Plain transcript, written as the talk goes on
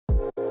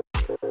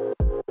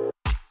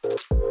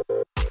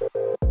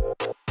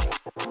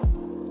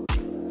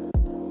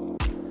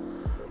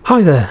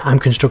Hi there, I'm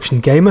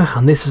Construction Gamer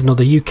and this is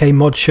another UK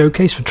mod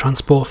showcase for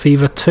Transport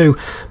Fever 2.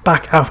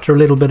 Back after a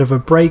little bit of a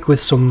break with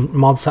some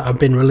mods that have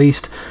been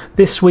released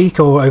this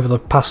week or over the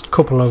past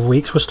couple of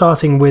weeks. We're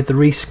starting with the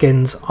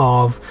reskins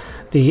of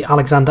the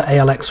Alexander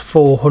ALX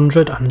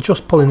 400, and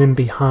just pulling in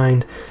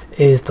behind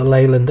is the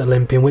Leyland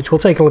Olympian, which we'll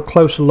take a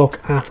closer look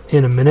at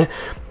in a minute.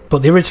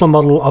 But the original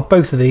model of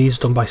both of these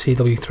done by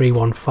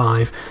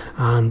CW315,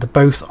 and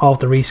both of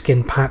the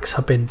reskin packs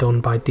have been done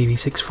by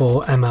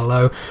DV64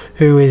 MLO,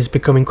 who is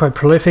becoming quite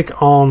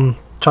prolific on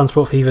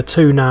Transport Fever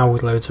 2 now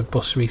with loads of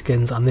bus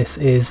reskins. And this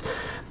is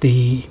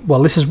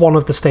this is one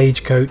of the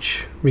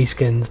Stagecoach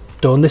reskins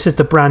done. This is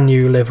the brand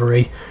new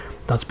livery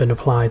that's been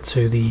applied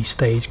to the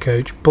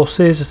Stagecoach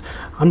buses.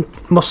 I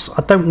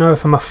don't know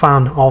if I'm a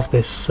fan of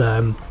this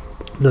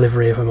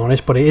livery, if I'm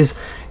honest, but it is.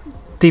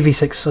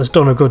 DV6 has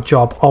done a good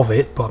job of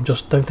it, but I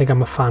just don't think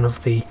I'm a fan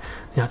of the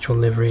actual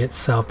livery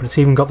itself. But it's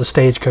even got the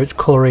Stagecoach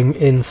colouring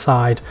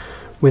inside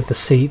with the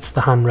seats,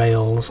 the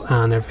handrails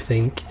and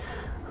everything.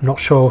 I'm not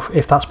sure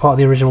if that's part of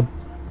the original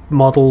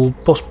model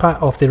bus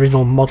pack, of the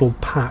original model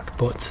pack,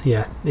 but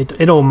yeah,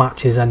 it all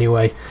matches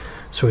anyway.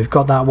 So we've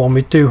got that one.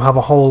 We do have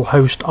a whole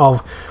host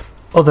of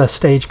other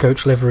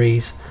Stagecoach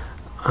liveries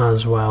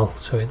as well,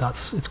 so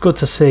it's good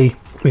to see.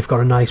 We've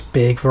got a nice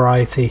big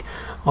variety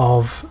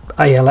of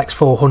ALX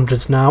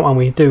 400s now, and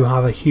we do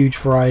have a huge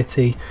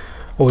variety,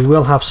 or we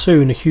will have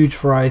soon a huge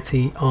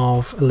variety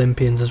of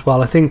Olympians as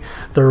well. I think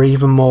there are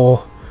even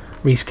more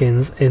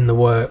reskins in the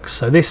works.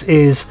 So this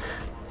is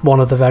one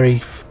of the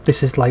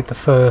this is like the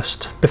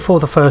first, before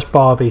the first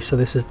Barbie, so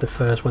this is the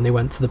first when they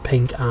went to the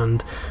pink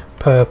and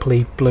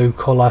purpley blue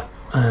colour,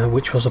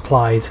 which was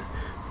applied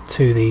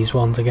to these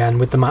ones again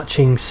with the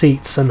matching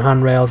seats and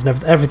handrails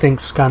and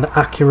everything's kind of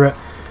accurate.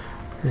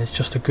 It's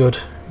just a good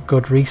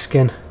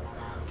reskin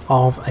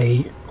of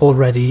a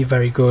already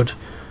very good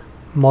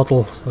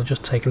model. So I'll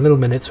just take a little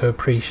minute to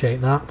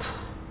appreciate that.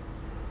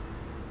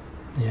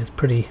 Yeah, it's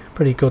pretty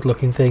good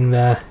looking thing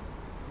there.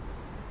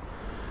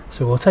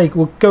 So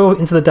we'll go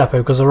into the depot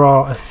because there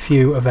are a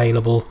few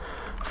available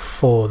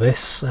for this.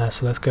 So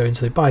let's go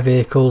into the buy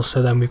vehicles.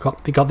 So then we've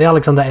got the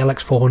Alexander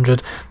ALX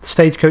 400. The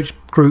Stagecoach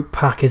group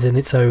pack is in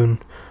its own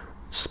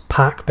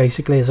pack,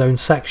 basically its own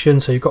section.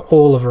 So you've got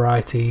all the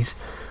varieties.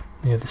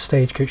 You know, the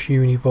Stagecoach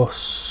Unibus,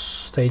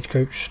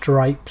 Stagecoach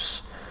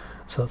Stripes,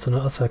 so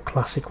that's a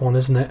classic one,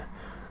 isn't it?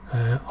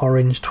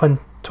 Orange,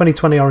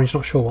 2020 orange,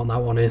 not sure what that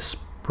one is.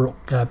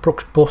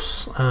 Brooks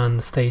Bus and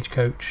the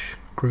Stagecoach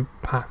Group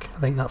Pack,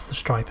 I think that's the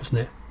stripe, isn't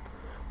it?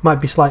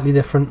 Might be slightly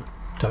different,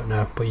 don't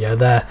know, but yeah,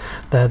 they're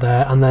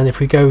there. And then if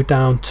we go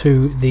down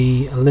to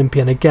the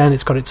Olympian again,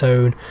 it's got its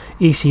own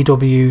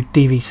ECW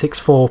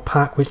DV64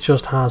 pack, which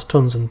just has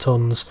tons and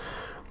tons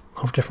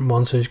of different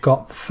ones. So it's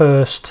got the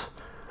first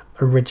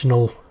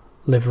original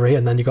livery,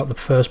 and then you got the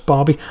first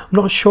Barbie. I'm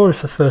not sure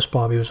if the first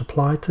Barbie was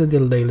applied to the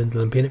Leyland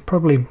Olympian. It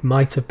probably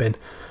might have been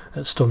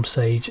at some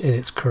stage in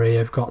its career.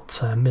 I've got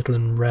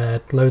Midland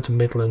Red, loads of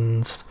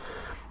Midlands,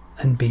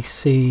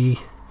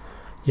 NBC.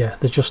 Yeah,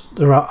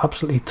 there are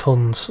absolutely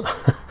tons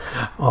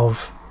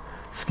of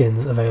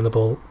skins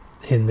available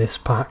in this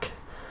pack.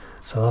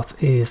 So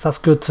that's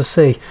good to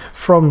see.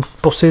 From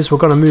buses, we're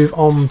going to move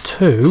on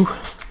to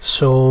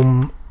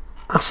some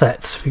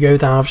assets. If you go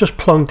down, I've just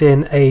plugged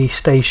in a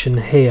station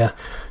here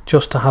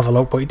just to have a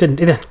look, but it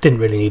didn't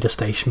really need a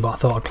station, but I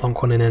thought I'd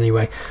plonk one in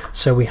anyway.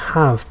 So we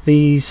have,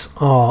 these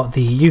are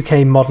the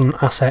UK Modern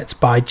Assets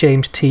by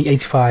James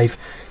T85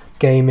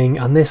 Gaming,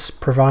 and this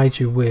provides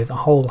you with a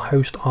whole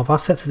host of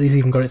assets. It's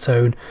even got its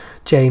own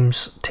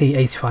James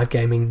T85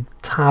 Gaming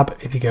tab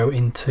if you go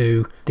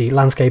into the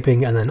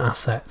landscaping and then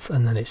assets,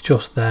 and then it's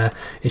just there.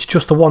 It's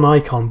just the one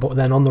icon, but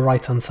then on the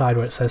right hand side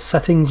where it says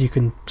settings, you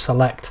can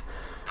select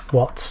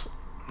what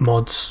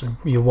mods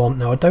you want.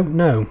 Now I don't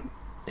know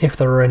if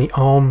there are any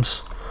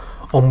arms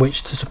on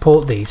which to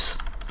support these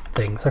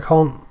things. I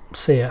can't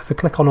see it. If I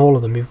click on all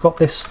of them, you've got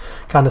this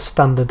kind of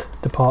standard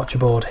departure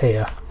board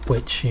here,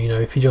 which, you know,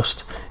 if you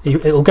just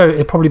it'll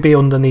probably be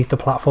underneath the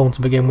platform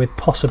to begin with.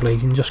 Possibly you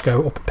can just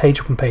go up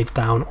and page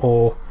down,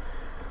 or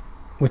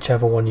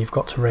whichever one you've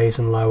got to raise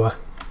and lower.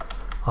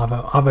 I've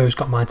always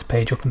got mine to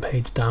page up and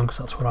page down because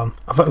that's what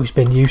I've always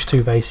been used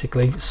to,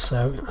 basically.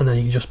 So, and then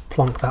you can just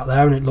plonk that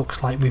there, and it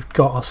looks like we've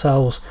got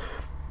ourselves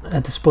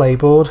a display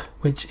board,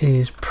 which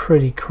is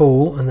pretty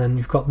cool. And then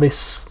you've got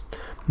this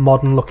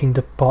modern looking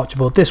departure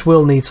board. This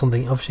will need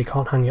something. Obviously you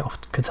can't hang it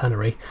off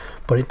catenary,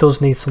 but it does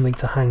need something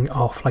to hang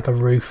off, like a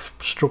roof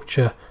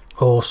structure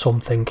or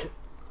something.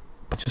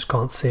 I just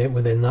can't see it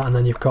within that. And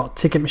then you've got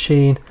ticket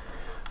machine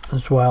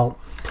as well.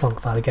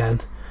 Plonk that again.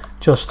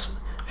 Just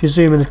if you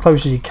zoom in as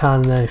close as you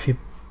can, and then if you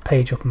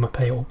page up and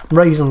page up,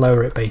 raise and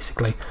lower it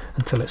basically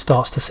until it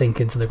starts to sink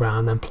into the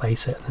ground, then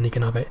place it, and then you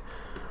can have it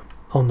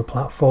on the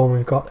platform.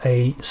 We've got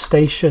a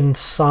station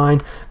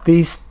sign.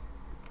 These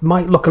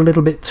might look a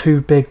little bit too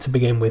big to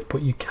begin with,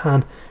 but you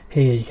can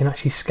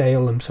actually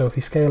scale them. So if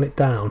you scale it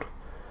down,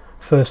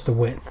 first the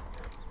width,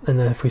 and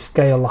then if we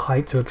scale the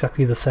height to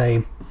exactly the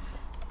same,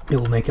 it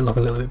will make it look a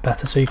little bit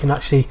better. So you can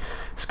actually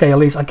scale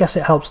these. I guess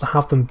it helps to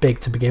have them big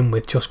to begin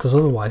with, just because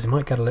otherwise you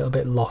might get a little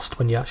bit lost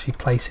when you're actually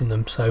placing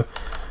them. So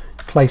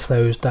place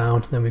those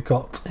down. Then we've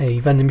got a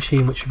vending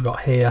machine, which we've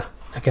got here.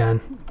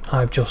 Again,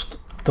 I've just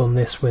done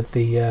this with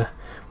the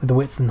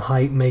width and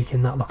height,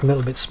 making that look a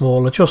little bit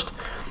smaller. Just,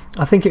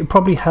 I think it would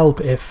probably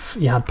help if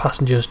you had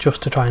passengers,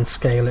 just to try and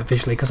scale it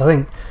visually, because I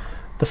think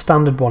the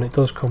standard one, it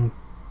does come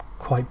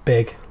quite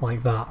big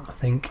like that. I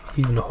think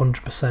even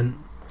 100%.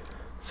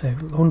 So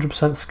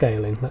 100%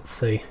 scaling, let's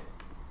see,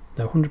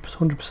 no,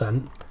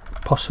 100%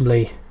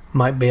 possibly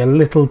might be a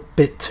little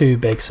bit too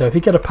big. So if you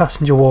get a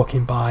passenger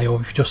walking by,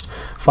 or if you just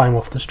find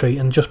one off the street,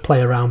 and just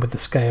play around with the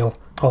scale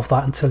of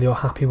that until you're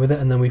happy with it.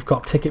 And then we've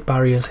got ticket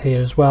barriers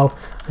here as well.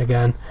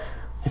 Again,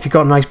 if you've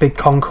got a nice big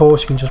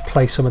concourse, you can just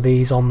place some of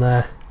these on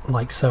there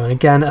like so. And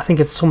again, I think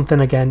it's something,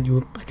 again,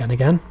 you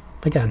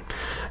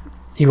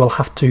will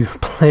have to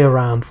play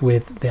around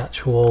with the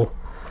actual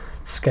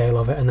scale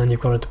of it. And then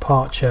you've got a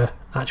departure,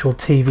 actual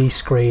TV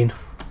screen,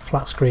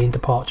 flat screen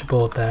departure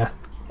board there,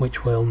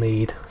 which will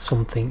need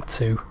something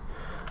to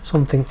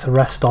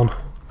rest on.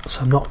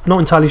 So I'm not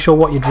entirely sure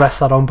what you'd rest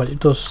that on, but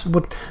it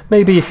would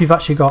maybe if you've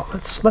actually got,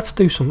 let's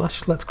do some,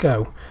 let's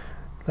go.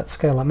 Let's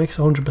scale that, makes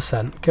it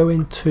 100%. Go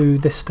into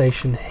this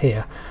station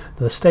here.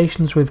 The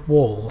stations with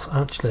walls,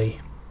 actually,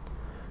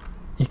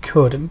 you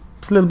could.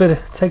 It's a little bit.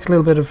 It takes a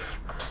little bit of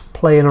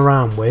playing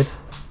around with.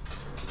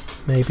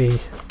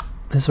 Maybe,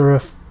 is there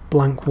a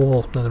blank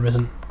wall? No, there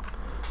isn't.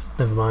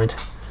 Never mind.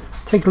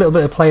 Take a little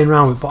bit of playing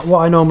around with, but what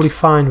I normally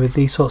find with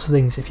these sorts of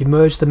things, if you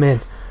merge them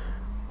in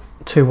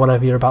to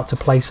whatever you're about to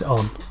place it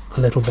on a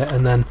little bit,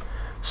 and then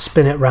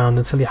spin it round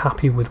until you're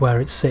happy with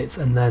where it sits,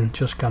 and then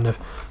just kind of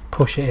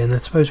push it in. I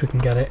suppose we can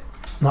get it.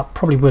 That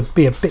probably would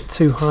be a bit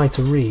too high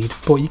to read,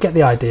 but you get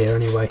the idea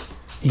anyway.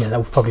 Yeah,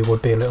 that probably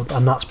would be a little,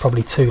 and that's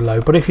probably too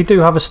low. But if you do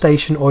have a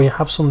station, or you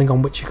have something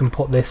on which you can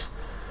put this,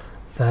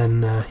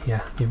 then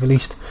yeah, you've at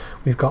least,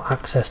 we've got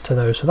access to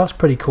those. So that's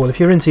pretty cool. If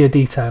you're into your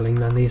detailing,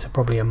 then these are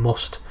probably a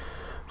must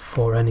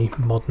for any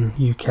modern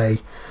UK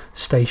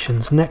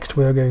stations. Next,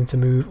 we're going to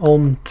move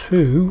on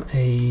to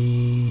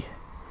a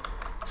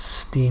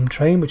steam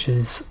train, which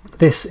is,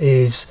 this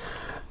is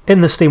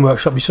in the Steam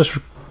Workshop. It's just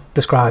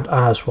described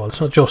as, well,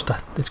 it's not just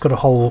it's got a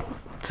whole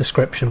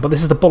description, but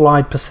this is the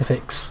Bulleid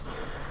Pacifics,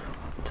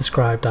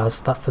 described as,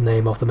 that's the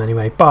name of them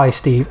anyway, by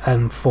Steve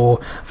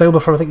M4, available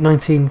from I think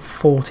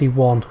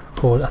 1941,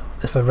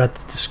 if I read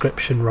the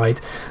description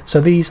right. So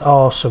these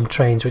are some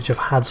trains which have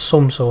had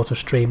some sort of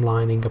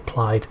streamlining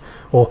applied,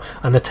 or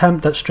an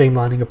attempt at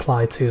streamlining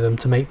applied to them,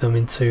 to make them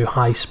into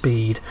high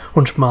speed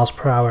 100 miles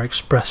per hour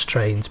express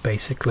trains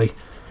basically.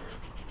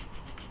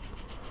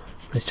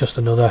 It's just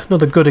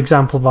another good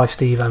example by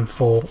Steve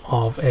M4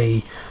 of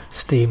a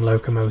steam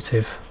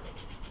locomotive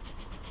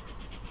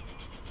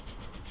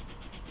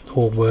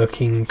all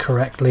working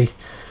correctly.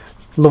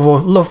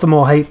 Love them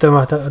or hate them.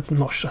 I'm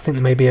not sure. I think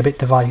they may be a bit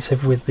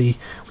divisive with the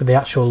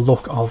actual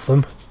look of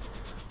them,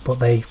 but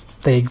they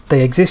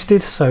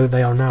existed, so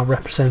they are now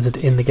represented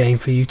in the game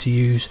for you to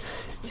use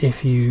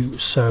if you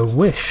so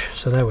wish.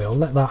 So there we are.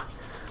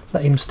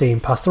 Let him steam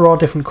past. There are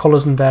different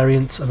colours and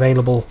variants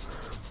available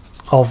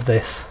of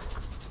this,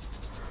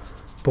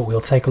 but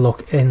we'll take a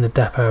look in the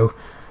depot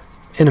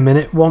in a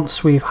minute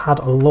once we've had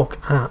a look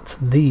at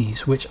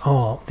these, which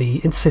are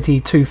the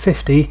Intercity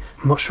 250.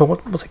 I'm not sure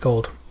what's it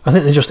called. I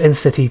think they're just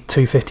Intercity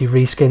 250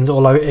 reskins,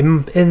 although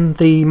in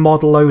the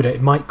mod loader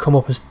it might come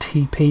up as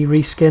TP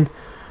reskin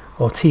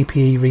or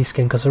TPE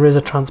reskin, because there is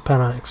a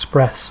Trans-Pennine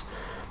Express,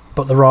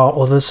 but there are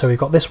others. So we've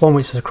got this one,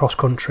 which is a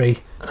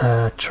cross-country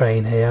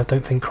train here. I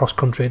don't think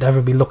cross-country would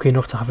ever be lucky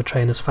enough to have a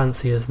train as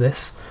fancy as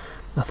this.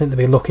 I think they'd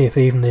be lucky if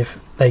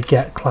they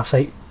get Class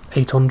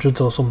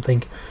 800s or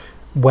something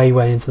way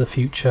into the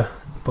future.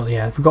 But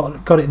yeah,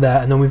 we've got it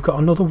there, and then we've got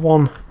another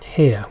one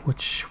here,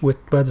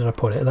 where did I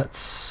put it?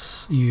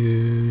 Let's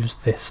use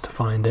this to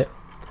find it.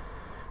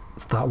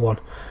 It's that one.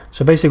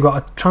 So basically we've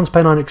got a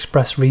Trans-Pennine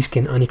Express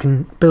reskin, and you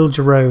can build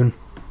your own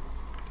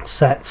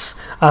sets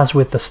as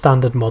with the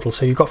standard model.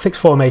 So you've got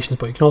fixed formations,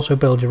 but you can also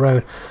build your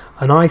own,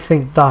 and I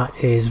think that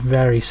is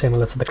very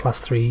similar to the Class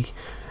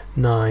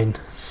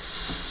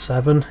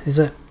 397, is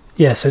it?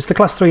 Yeah, so it's the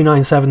Class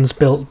 397s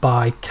built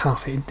by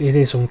CAF. It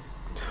is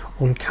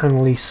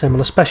uncannily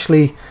similar,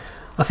 especially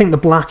I think the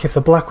black. If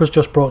the black was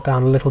just brought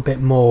down a little bit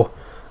more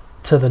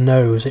to the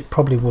nose, it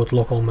probably would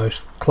look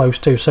almost close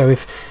to. So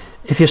if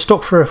you're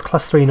stuck for a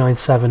Class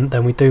 397,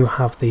 then we do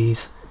have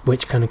these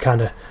which can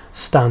kind of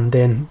stand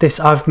in. This,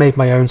 I've made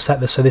my own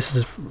set, so this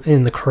is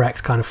in the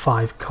correct kind of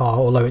 5 car,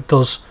 although it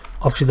does,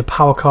 obviously the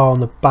power car on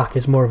the back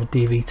is more of a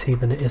DVT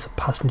than it is a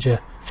passenger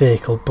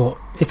vehicle, but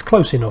it's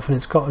close enough, and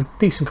it's got a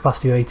decent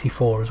capacity of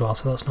 84 as well,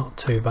 so that's not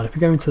too bad. If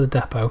you go into the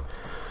depot,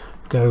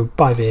 go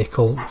by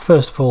vehicle,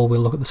 first of all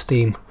we'll look at the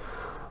steam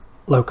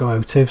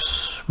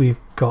locomotives. We've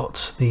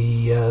got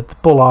the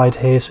Bulleid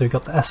here, so we've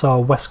got the SR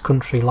West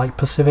Country Light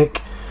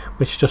Pacific,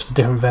 which is just a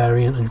different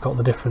variant, and you've got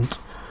the different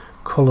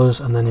colours,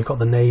 and then you've got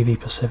the Navy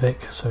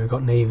Pacific, so we've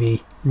got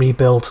Navy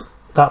rebuilt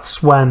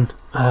that's when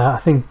I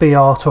think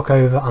BR took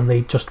over and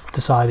they just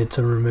decided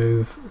to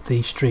remove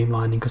the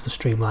streamlining because the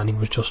streamlining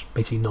was just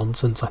basically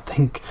nonsense, I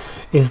think,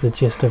 is the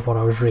gist of what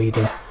I was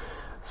reading.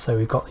 So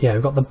we've got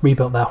the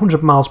rebuilt there,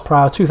 100 miles per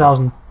hour,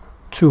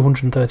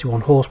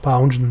 2,231 horsepower,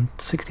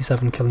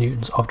 167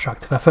 kilonewtons of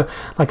tractive effort.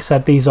 Like I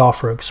said, these are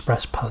for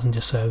express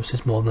passenger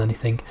services more than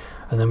anything.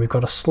 And then we've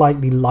got a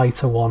slightly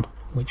lighter one,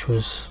 which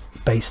was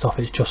based off,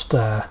 it's just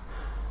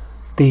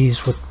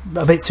these were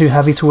a bit too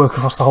heavy to work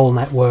across the whole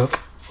network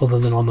other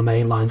than on the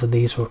main lines, and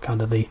these were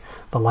kind of the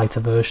lighter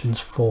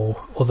versions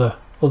for other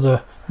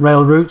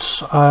rail routes.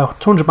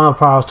 200 mile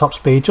per hour top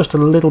speed, just a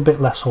little bit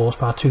less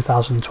horsepower,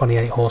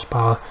 2,028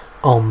 horsepower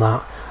on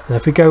that. And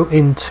if we go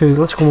into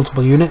electrical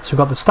multiple units, we've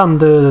got the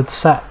standard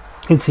set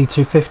Intercity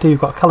 250, we've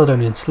got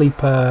Caledonian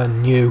Sleeper,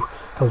 new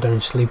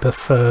Caledonian Sleeper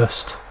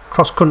first,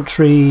 cross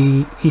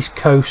country, East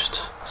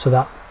Coast, so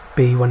that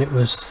be when it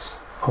was,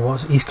 or what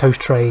was it, East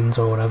Coast trains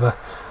or whatever,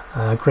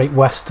 Great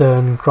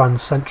Western, Grand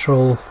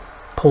Central,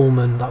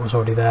 Pullman, that was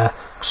already there,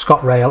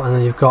 ScotRail, and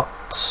then you've got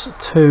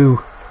 2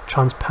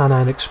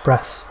 Trans-Pennine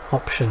Express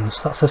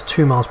options. That says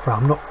 2 miles per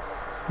hour.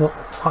 What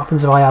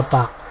happens if I add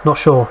that? Not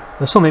sure.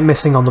 There's something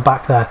missing on the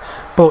back there.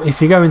 But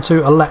if you go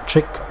into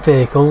electric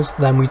vehicles,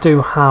 then we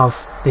do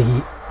have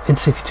the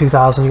Intercity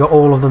 2000. You've got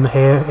all of them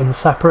here in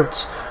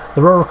separates.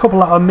 There are a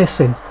couple that are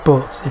missing,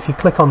 but if you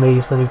click on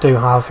these, then you do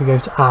have, you go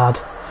to add,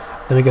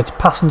 then we go to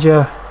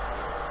passenger,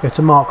 go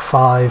to Mark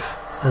 5,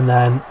 and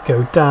then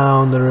go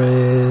down.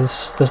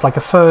 There's like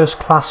a first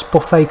class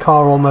buffet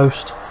car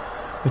almost,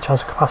 which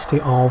has a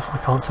capacity of, I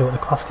can't say what the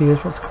capacity is.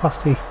 What's the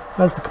capacity?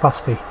 Where's the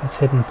capacity? It's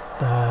hidden.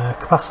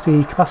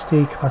 Capacity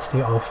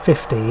of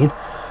 15.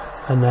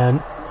 And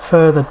then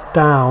further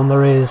down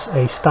there is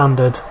a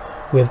standard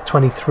with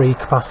 23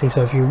 capacity.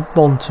 So if you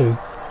want to,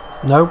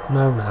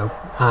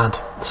 add.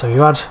 So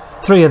you add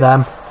 3 of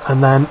them,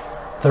 and then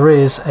there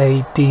is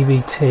a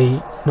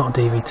DVT, not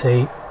a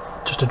DVT,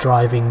 just a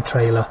driving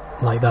trailer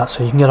like that.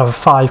 So you can get a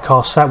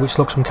 5-car set, which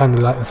looks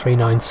uncannily like the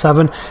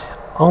 397.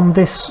 On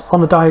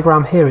the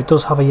diagram here, it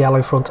does have a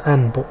yellow front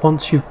end, but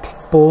once you've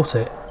bought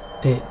it,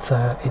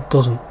 it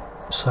doesn't.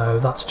 So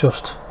that's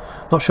just,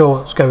 not sure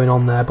what's going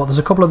on there. But there's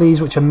a couple of these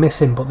which are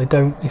missing, but they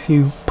don't, if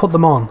you put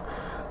them on,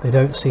 they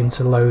don't seem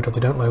to load, or they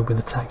don't load with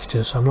the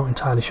textures. So I'm not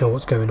entirely sure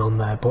what's going on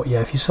there. But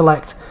yeah, if you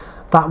select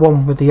that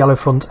one with the yellow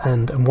front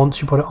end, and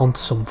once you put it onto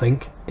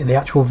something, the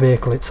actual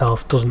vehicle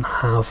itself doesn't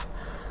have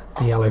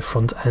the yellow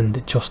front end,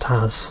 it just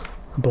has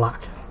a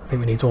black. I think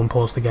we need to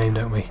unpause the game,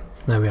 don't we?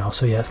 There we are.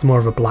 So yeah, it's more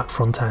of a black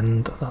front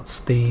end. That's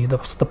the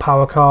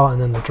power car,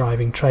 and then the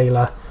driving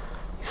trailer.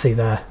 You see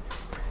there,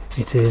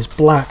 it is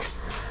black.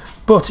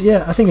 But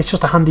yeah, I think it's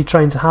just a handy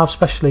train to have,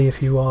 especially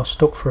if you are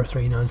stuck for a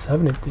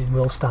 397. It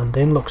will stand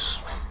in. Looks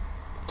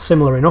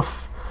similar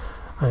enough,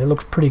 and it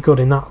looks pretty good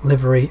in that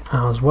livery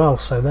as well.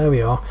 So there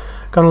we are.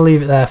 Gonna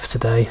leave it there for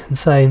today and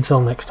say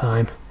until next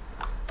time,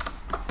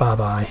 bye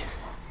bye.